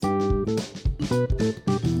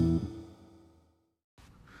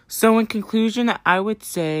So in conclusion, I would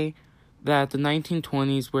say that the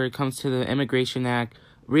 1920s, where it comes to the Immigration Act,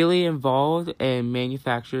 really involved and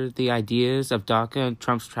manufactured the ideas of DACA and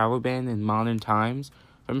Trump's travel ban in modern times,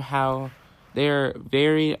 from how they're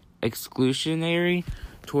very exclusionary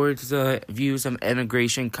towards the views of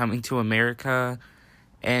immigration coming to America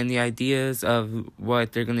and the ideas of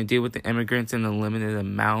what they're going to do with the immigrants and the limited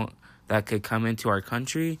amount that could come into our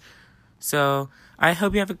country. So I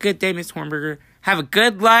hope you have a good day, Ms. Hornberger. Have a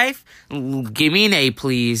good life. Give me an A,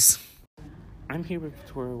 please. I'm here with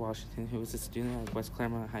Victoria Washington, who is a student at West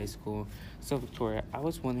Claremont High School. So, Victoria, I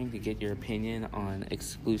was wanting to get your opinion on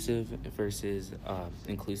exclusive versus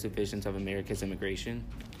inclusive visions of America's immigration.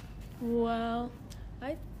 Well,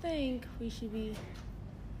 I think we should be,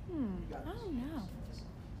 I don't know.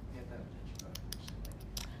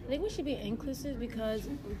 I think we should be inclusive because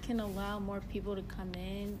we can allow more people to come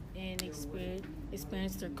in and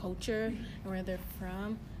experience their culture and where they're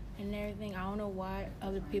from and everything. I don't know why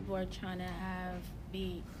other people are trying to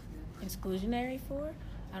be exclusionary for.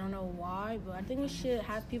 I don't know why, but I think we should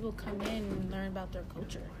have people come in and learn about their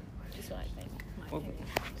culture. That's what I think. Well,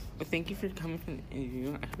 thank you for coming from the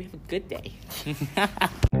interview. I hope you have a good day.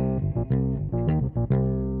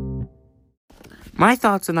 My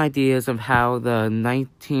thoughts and ideas of how the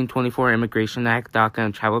 1924 Immigration Act, DACA,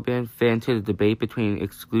 and travel ban fit into the debate between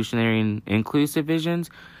exclusionary and inclusive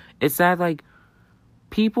visions is that,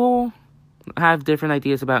 people have different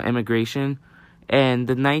ideas about immigration, and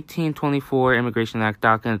the 1924 Immigration Act,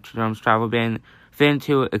 DACA, and Trump's travel ban fit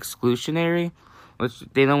into exclusionary, which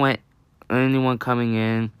they don't want anyone coming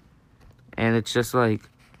in, and it's just,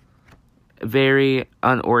 very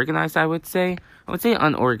unorganized, I would say. I would say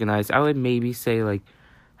unorganized. I would maybe say,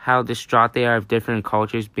 how distraught they are of different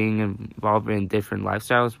cultures being involved in different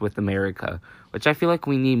lifestyles with America, which I feel like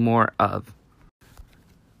we need more of.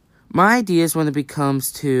 My ideas when it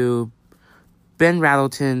comes to Ben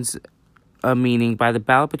Rattleton's meaning by the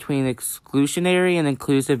battle between exclusionary and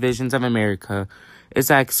inclusive visions of America is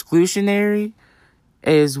that exclusionary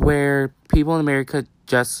is where people in America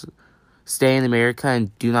just stay in America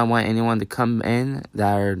and do not want anyone to come in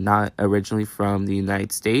that are not originally from the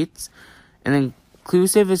United States. And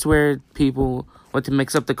inclusive is where people want to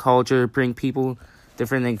mix up the culture, bring people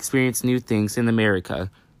different and experience new things in America.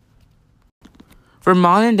 For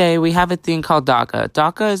modern day, we have a thing called DACA.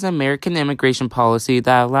 DACA is an American immigration policy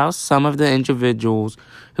that allows some of the individuals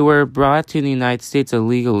who were brought to the United States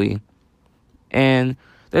illegally. And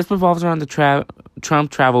this revolves around the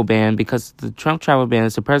Trump travel ban because the Trump travel ban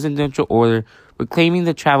is a presidential order reclaiming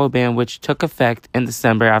the travel ban which took effect in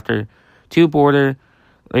December after 2 border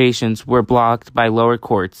relations were blocked by lower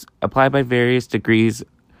courts, applied by various degrees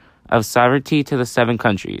of sovereignty to the 7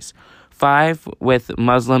 countries, 5 with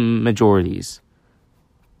Muslim majorities.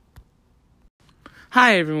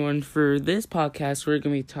 Hi everyone, for this podcast we're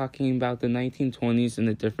going to be talking about the 1920s and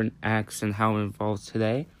the different acts and how it involves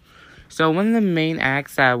today. So one of the main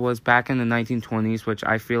acts that was back in the 1920s, which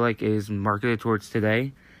I feel like is marketed towards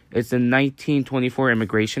today, is the 1924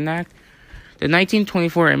 Immigration Act. The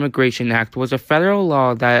 1924 Immigration Act was a federal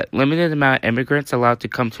law that limited the amount of immigrants allowed to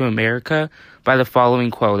come to America by the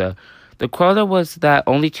following quota. The quota was that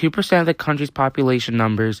only 2% of the country's population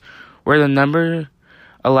numbers were the number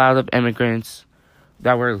allowed of immigrants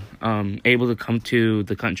that were able to come to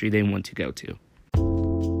the country they want to go to.